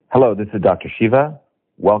Hello, this is Dr. Shiva.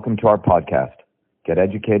 Welcome to our podcast, Get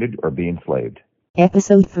Educated or Be Enslaved.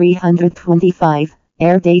 Episode 325,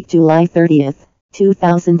 air date July 30th,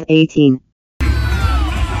 2018.